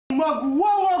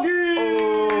magwawagi!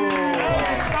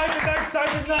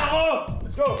 Excited na ako!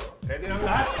 Let's go! Ready na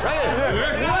lahat?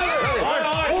 Ready!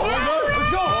 Let's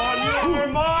go! On your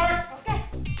mark!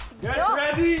 Get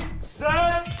ready,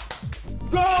 set,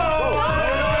 go!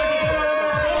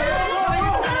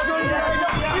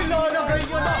 Ilalagay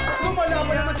nyo na!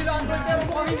 Lumalaban naman sila Android pero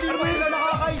mukhang hindi naman sila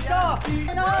nakakaisa!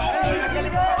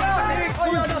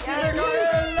 Ayan na si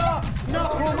Micaela!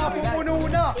 Naku, mapupuno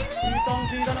na!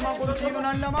 Kitang-kita naman kung sino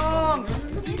ng lamang!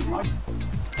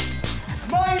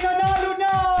 May nanalo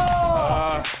na!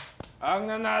 Ang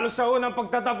nanalo sa unang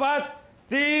pagtatapat,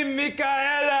 Team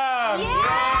Micaela!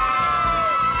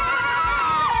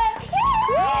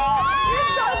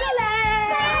 So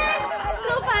galing!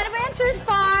 So, paano ba yan, Sir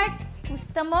Spark?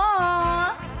 Gusto mo?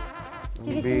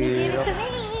 Kilikili to me!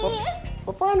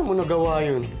 Paano mo nagawa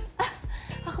yun?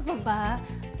 Ako pa ba?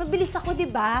 Mabilis ako, di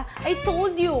ba? I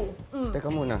told you.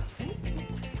 Teka muna.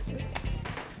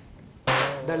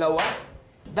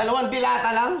 Dalawang dilata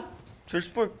lang? Sir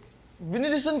Spark,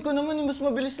 binilisan ko naman mas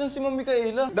mabilis lang si Ma'am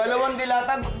Micaela. Dalawang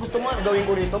dilata? Gusto mo gawin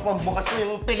ko rito? Pambukas mo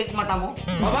yung pilit mata mo?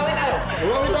 Mabawi tayo!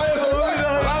 Mabawi tayo!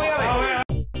 Mabawi kami!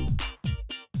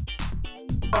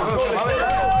 Mabawi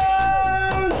tayo!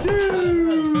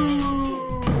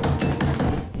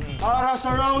 Para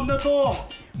sa round na to,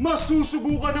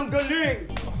 masusubukan ng galing,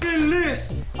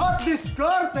 bilis, at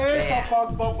diskarte sa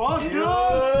pagbabag ng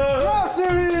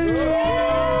grocery!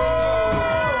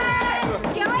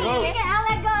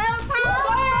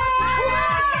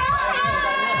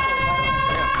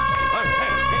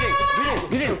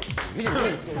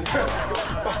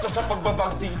 Basta sa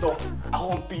pagbabag dito,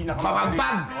 ako ang pinakamagaling.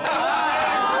 Mabagbag!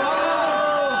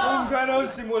 Kung ganon,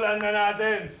 simulan na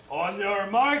natin. On your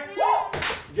mark,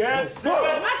 get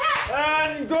set,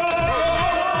 and go!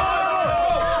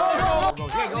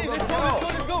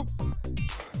 Let's go!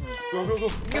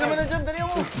 Hindi ka naman na dyan, dali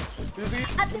mo!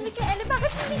 Ate Micaela,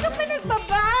 bakit hindi ka pa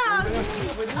nagbabag?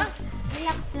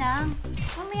 Relax lang.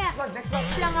 Mamaya,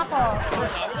 next lang ako.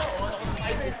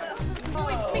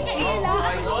 Micaela,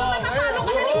 ano ba? Matatalo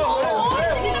ka na ni Coco!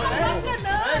 Hindi naman back ka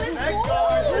na! Let's go!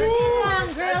 Chill lang,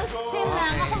 girls. Chill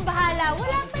lang. Akong bahala.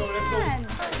 Wala pa yan.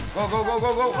 Go,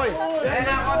 Koy! Kaya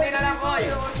na, konti na lang, Koy!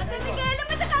 Ate Micaela,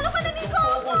 matatalo ka na ni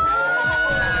Coco!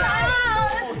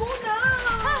 Let's go na!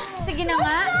 Sige na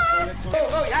nga.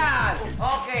 Go! Yan!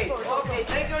 Okay,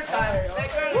 take your time.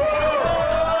 Take your time.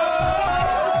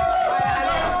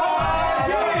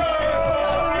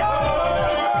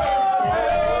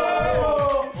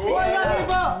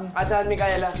 At saan,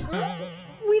 Micaela?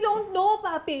 We don't know,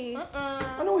 Papi.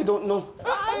 Ano we don't know?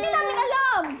 Hindi namin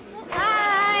alam.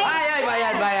 Hi!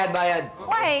 Bayad.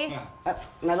 Why?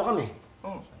 Nalo kami.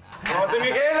 Ate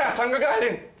Micaela, saan ka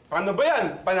galing? Paano ba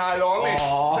yan? Panalo kami.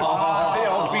 Kasi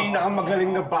ako pinakamagaling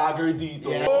na bagger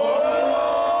dito.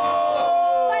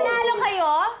 Panalo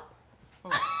kayo?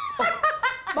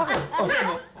 Bakit?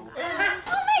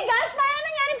 Oh my gosh, paano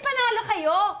nangyaring panalo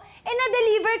kayo? Eh,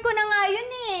 na-deliver ko na nga yun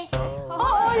eh.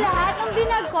 Oo, lahat ng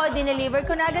binag ko, dineliver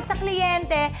ko na agad sa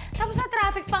kliyente. Tapos na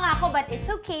traffic pa nga ako, but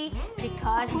it's okay.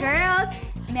 Because, girls,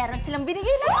 meron silang binigay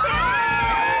na tip!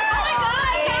 Oh my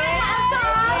God! Yes!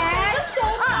 So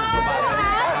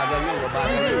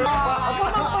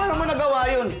Paano mo nagawa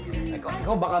yun?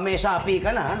 Ikaw baka may Shopee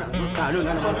ka na, ano? Talo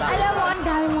na naman tayo. alam mo, ang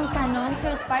dami mong tanong,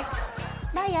 Sir Spark.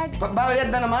 Bayad.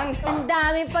 Pagbayad na naman. Ang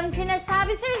dami pang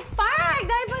sinasabi, Sir Spark!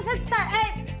 Dami pang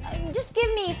just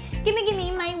give me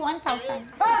my 1,000.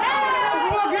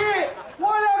 Wagi!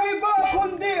 Walang iba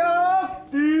kundi ang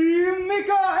Team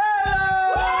Micaela!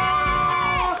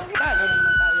 Talo na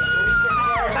naman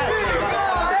tayo.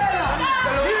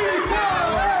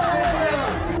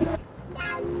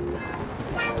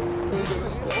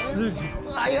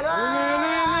 Kaya na!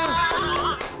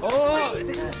 Oh,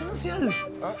 teka, saan siya?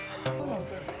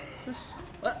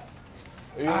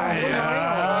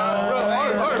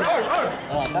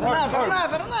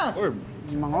 Tara na!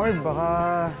 Mga Orb, baka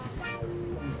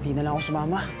di na lang ako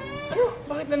sumama. Ano?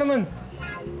 Bakit na naman?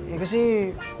 Eh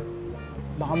kasi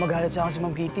baka magalit sa akin si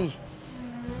Ma'am Kitty.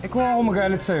 Eh kung ako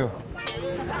magalit sa'yo?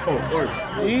 Oh, Orb.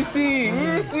 Easy!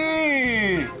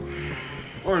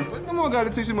 Orb, ba't na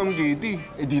magalit sa'yo si Ma'am Kitty?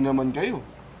 Eh di naman kayo.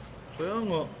 Kaya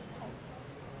nga.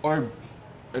 Orb,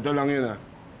 ito lang yun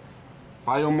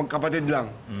Payong magkapatid lang.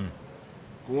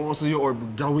 Kung ako sa'yo, Orb,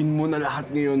 gawin mo na lahat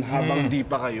ngayon habang di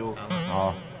pa kayo.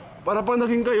 Para pa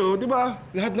naging kayo, di ba?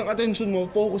 Lahat ng attention mo,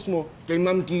 focus mo kay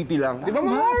Ma'am Kitty lang. Di ba,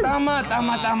 Ma'am Orb?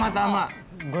 Tama.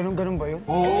 Ganun ba yun?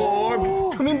 Oo, Orb.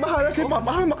 Kami bahala sa'yo.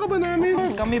 Papahama ka ba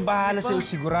namin? Kami bahala sa'yo.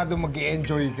 Sigurado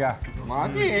mag-i-enjoy ka.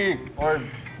 Mati. Orb,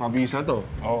 mabisa to.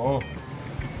 Oo.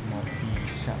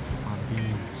 Mabisa.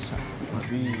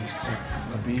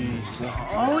 Mabisa.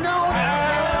 Oh, no!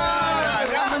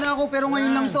 Kasama na ako, pero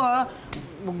ngayon lang to, ha?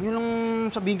 Huwag niyo lang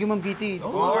sabihin kay Ma'am Kitty.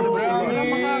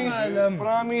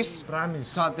 Promise.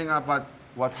 Sa ating apat,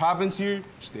 what happens here,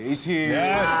 stays here.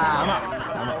 Yes.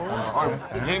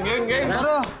 Game.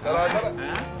 Tara!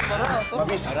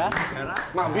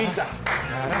 Mabisa.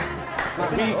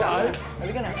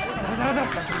 Halika na. Tara.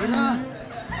 Sige na.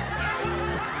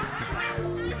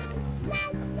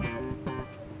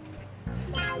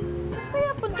 Saan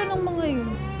kaya punta ng mga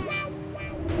yun?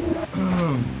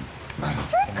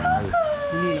 Sir Coco!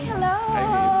 Hello!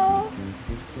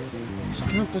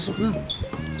 Pasok na.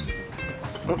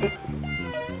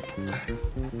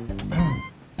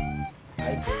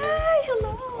 Hi,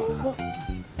 hello!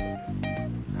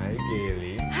 Hi,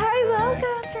 Kaylee. Hi,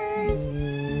 welcome, sir!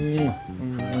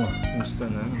 Gusto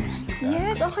na?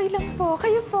 Yes, okay lang po.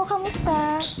 Kayo po,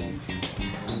 kamusta?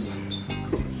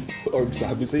 Orb,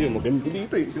 sabi sa'yo, maganda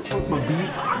dito eh.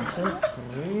 Mabisa.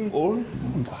 Orb?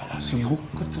 Subok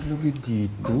ka talaga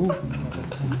dito.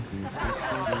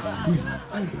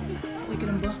 Okay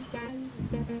ka lang ba?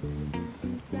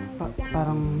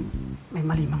 Parang may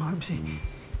mali mga herbs eh.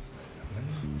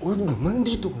 Orb naman,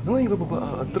 dito ka na. Ngayon ka pa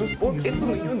ba aatras? Orb, ito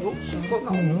na yun.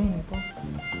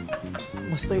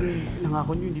 Basta yung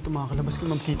nangako niyo, hindi ito makakalabas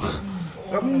kay Ma'am Kitty.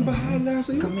 Kaming bahala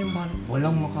sa'yo.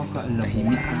 Walang makakaalam.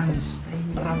 Promise.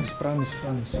 Promise,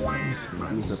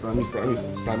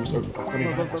 Orb.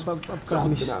 Kami bahala.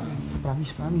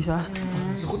 Promise, ha?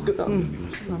 Sakot ka na.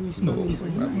 Promise.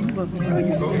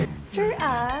 Sir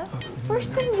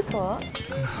first time niyo po?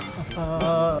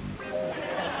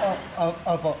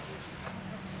 Opo.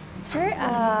 Sir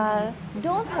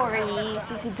don't worry.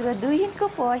 Sisiguraduhin ko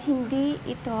po, hindi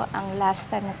ito ang last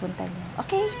time na punta niyo.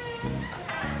 Okay?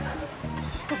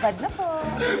 Hubad na po.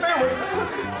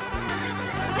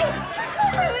 Ay, Sir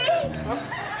Coco, wait!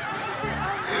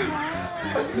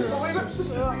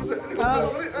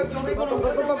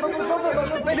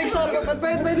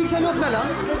 Pwedeng sa loob na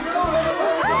lang?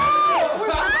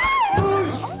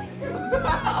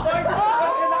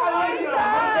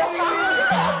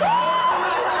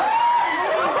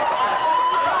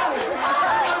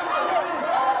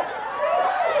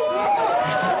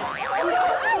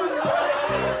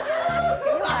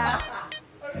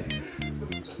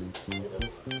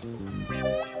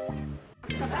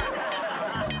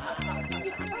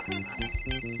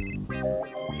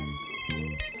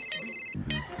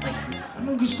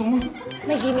 Anong gusto mo?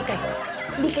 May gimmick kayo.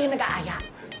 Hindi kayo nag-aaya.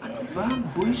 Ano ba?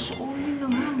 Boys only na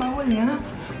nga. Bawal nga.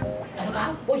 Ano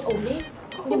ka? Boys only?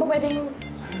 Hindi ba pwedeng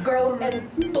girl and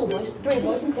 2 boys, 3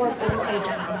 boys, 4 boys mo kayo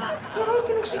dyan? Ano ba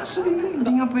pinagsasabi mo?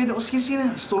 Hindi nga pwede. O sige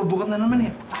na. Istorbo ka na naman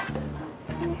eh.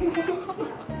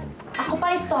 Ako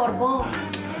pa istorbo.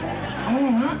 Oo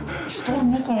nga.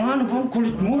 Istorbo ka nga. Ano ba ang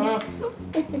kulit mo?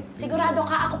 Sigurado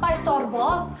ka ako pa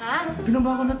istorbo? Ha?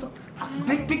 Pinaba ko na to.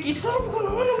 Big, istorbo ko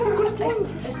naman. Ano ba ang kulit mo?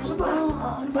 Istorbo?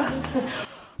 Oo, sige.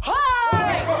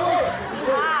 Hoy!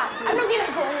 Ha? Anong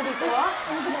ginagawa mo dito?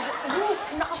 Anong ginagawa mo?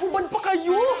 Nakahubad pa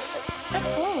kayo?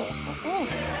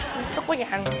 Gusto ko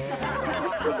yan.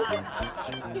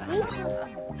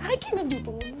 Ay, kinandito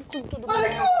mo.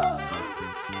 Aray ko!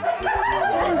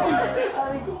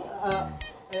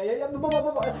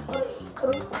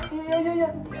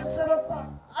 Sarap pa.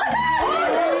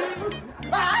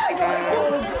 Aray ko!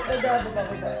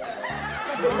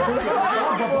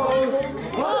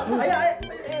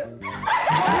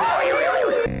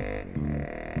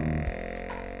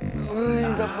 Ay,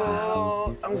 nako.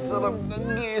 Ang sarap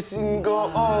ng gising ko,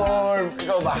 Orb.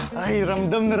 Ikaw ba? Ay,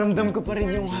 ramdam na ramdam ko pa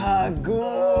rin yung hago.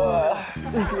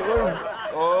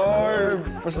 Orb!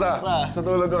 Basta, sa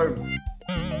tulog, Orb.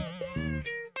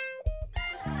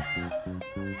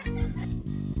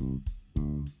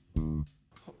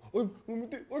 Orb!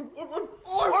 Bumuti! Orb!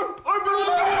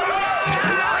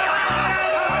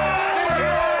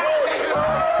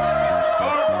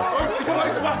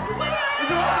 Isa ba?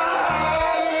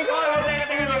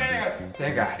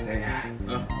 Teka.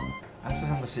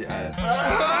 Asan ba si Al?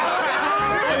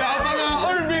 Wala pa nga,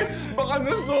 Orb eh! Baka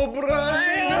nasobra!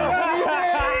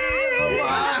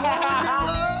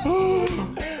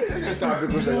 Sabi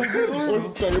ko sa'yo,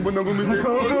 Orb, kaya mo na bumili.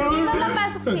 Hindi ba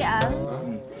papasok si Al?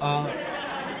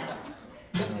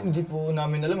 Hindi po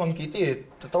namin alam, Ma'am Kitty eh.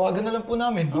 Tatawagan na lang po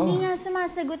namin. Hindi nga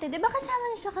sumasagot eh. Di ba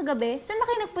kasama niyo siya kagabi? Saan ba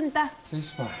kayo nagpunta? Sa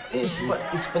spa.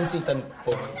 Ispansitan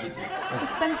po, Ma'am Kitty.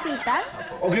 Ispansitan?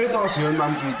 O ganito kasi yun,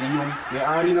 Ma'am Kitty, yung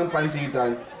may-ari ng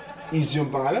pansitan is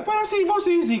yung pangalan. Para si Boss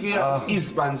Easy, kaya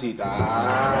is pansitan.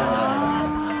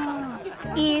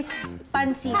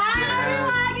 Ispansitan.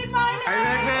 Good morning!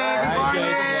 Good morning!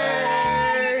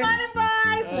 Good morning,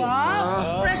 boys!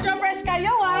 Wow! Fresh na fresh kayo,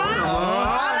 ha?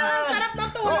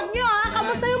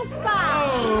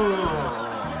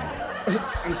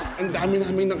 Ang dami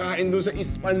namin nakain doon sa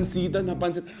Ispansita na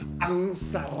pansit. Ang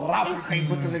sarap!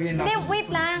 Kakaiba talaga yung Hindi, lasa. wait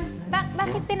lang.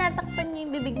 Bakit tinatakpan niyo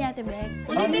yung bibig niya, Ate Bek?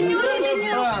 Sabi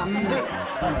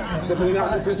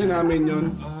na kasi namin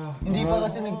yun. Hindi pa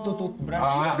kasi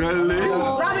nagtututbrush.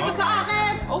 Galing! Grabe ka sa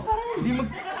akin!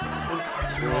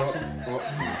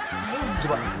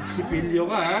 Sipilyo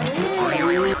ka, ha?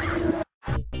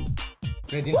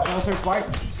 Ready na ako, Sir Spark?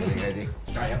 Ready.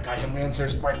 Kaya-kaya mo yan, Sir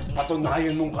Spark.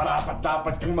 Patunayan mong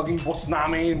karapat-dapat kang maging boss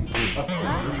namin. Dapat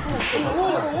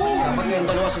kayong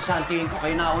dalawa si Santiin ko,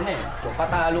 kayo nauna eh.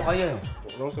 Patalo kayo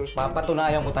eh. No, Sir Spark.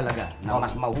 Papatunayan ko talaga na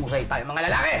mas mahusay tayo mga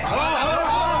lalaki!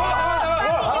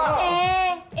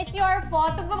 It's your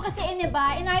fault. Huwag mo kasi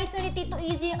iniba. Inayos na ni Tito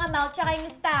Easy yung amount tsaka yung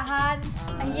listahan.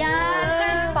 Ayan,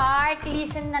 Sir Spark,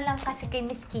 listen na lang kasi kay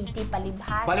Miss Kitty,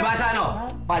 palibhasa. Palibasa ano?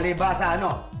 Palibasa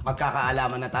ano?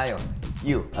 Magkakaalaman na tayo.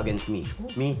 You against me.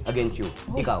 Me against you.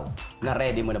 Ikaw,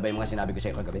 na-ready mo na ba yung mga sinabi ko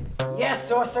sa'yo kagabi? Yes,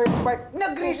 so Sir Spark,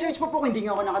 nag-research pa po. Hindi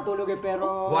nga ako nakatulog eh,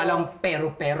 pero... Walang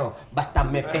pero-pero. Basta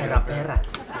may pera-pera.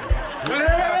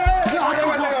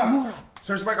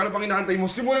 Sir Spark, ano pang inaantay mo?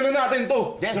 Simulan na natin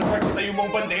to! Yes. Sir Spark, tayo mo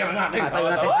ang bandera natin! Tayo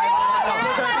natin.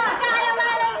 Para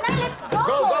magkaalamanan na, let's go!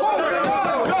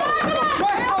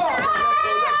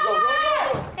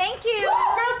 Thank you!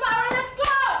 Girl power, let's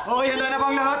go! Okay, handa na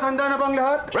bang lahat? Handa na bang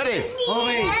lahat? Ready?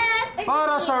 Okay. Yes!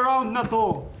 Para sa round na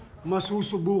to,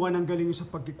 masusubukan ang galing sa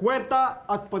pagkikwenta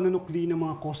at panunukli ng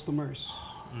mga customers.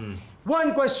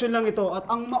 One question lang ito at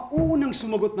ang maunang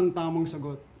sumagot ng tamang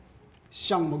sagot,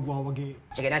 siyang magwawagi.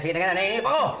 Sige na, naiinip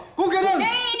ako! Kung ganun,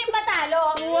 Naiinim ba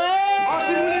talo?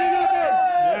 simulan na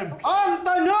natin! Ang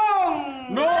tanong!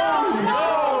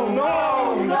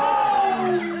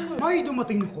 May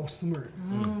dumating na customer.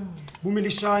 Bumili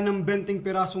siya ng 20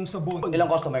 pirasong sabon. Ilang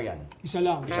customer yan? Isa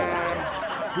lang.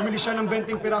 Bumili siya ng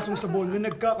 20 pirasong sabon na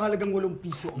nagkakahalagang 8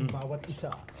 piso ang bawat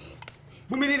isa.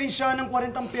 Bumili rin siya ng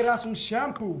 40 pirasong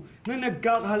shampoo na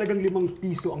nagkakahalagang 5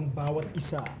 piso ang bawat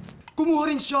isa.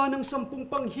 Kumuha rin siya ng 10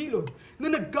 panghilod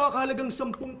na nagkakahalagang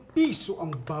 10 piso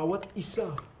ang bawat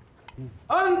isa.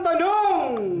 Ang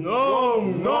tanong!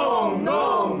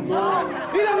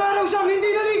 Ilang araw siyang hindi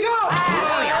naligo?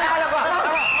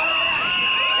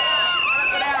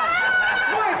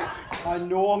 Smart!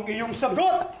 Ano ang iyong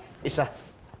sagot?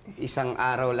 Isang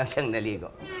araw lang siyang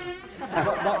naligo.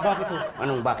 Bakit ho?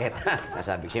 Anong bakit?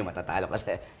 Nasabi ko sa'yo, matatalo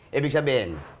kasi. Ibig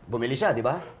sabihin, bumili siya, di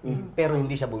ba? Pero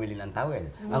hindi siya bumili ng towel.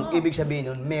 Ang ibig sabihin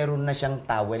nun, meron na siyang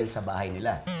towel sa bahay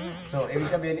nila. So,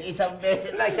 ibig sabihin, isang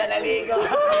beses lang siya naligo.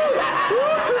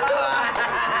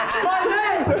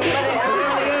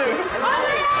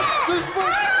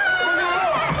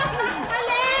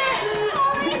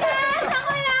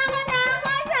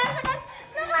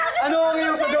 Ano ang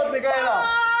iyong sagot, Micaela?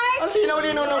 Ang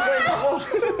linaw-linaw ng kwento ko.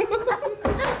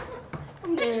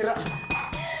 Ang bira.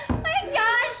 My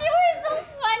gosh, you were so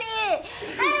funny!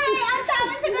 Anyway, ang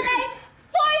tamang sagot ay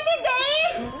 40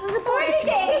 days! 40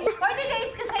 days! 40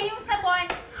 days kasi yung sabon,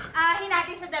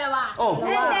 hinati sa dalawa. Oh.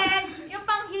 And then, yung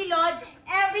panghilod,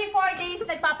 every 4 days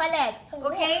nagpapalit.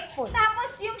 Okay? Tapos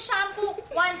yung shampoo,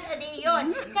 once a day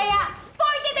yun. Kaya,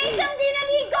 40 days siyang di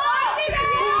naligo! 40 days!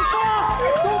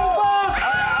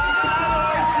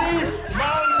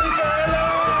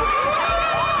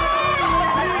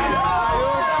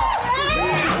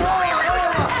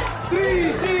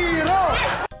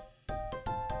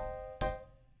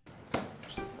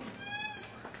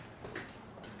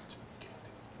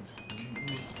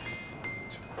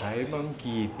 Hi, Ma'am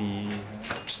Kitty.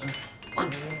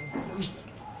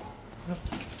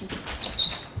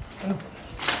 Alam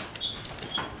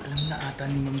na ata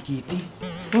ni Ma'am Kitty.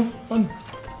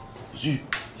 Kasi,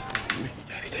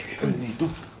 yari tayo kayo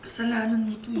nito.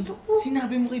 Kasalanan mo to eh.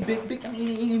 Sinabi mo kay Bekbek, ang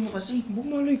ingay-ingay mo kasi.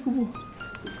 Bumalay ko ba?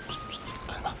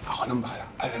 Kalma, ako nang bahala.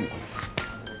 Alam ko.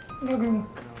 Gagawin mo.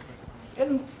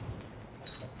 Ano?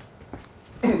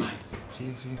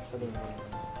 Sige.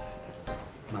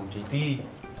 Ma'am Kitty.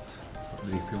 Soft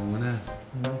ka muna.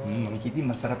 Ma'am Kitty,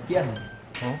 masarap yan.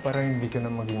 Oh, para hindi ka na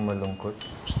maging malungkot.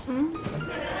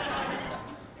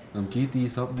 Ma'am Kitty,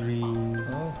 soft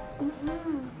drinks.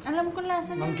 Alam ko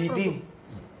lasa Ma'am Kitty,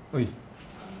 Uy.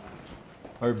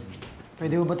 Orb.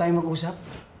 pwede ba tayo mag-usap?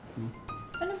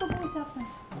 Ano pag-uusapan?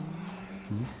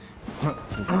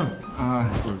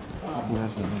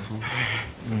 Bukas na.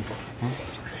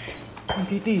 Ma'am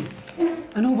Kitty,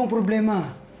 ano bang problema?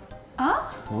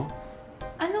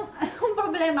 Anong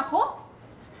problema ko?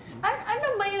 Ano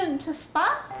ba yun? Sa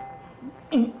spa?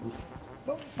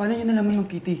 Paano niyo nalaman, Ma'am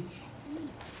Kitty?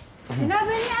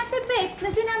 Sinabi ni Ate Beck na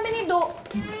sinabi ni Do.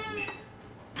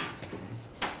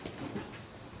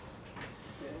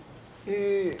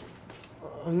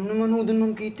 Ano naman ho dun,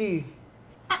 Ma'am Kitty?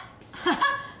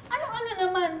 Anong ano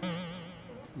naman?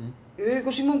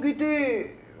 Kasi Ma'am Kitty,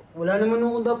 wala naman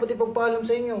akong dapat ipagpaalam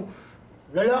sa inyo.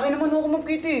 Lalaki naman ako, Ma'am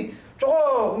Kitty. Tsaka,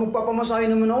 kung magpapamasahe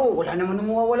naman ako, wala naman ang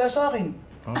mawawala sa akin.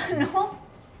 Ano?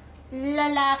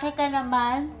 Lalaki ka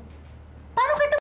naman?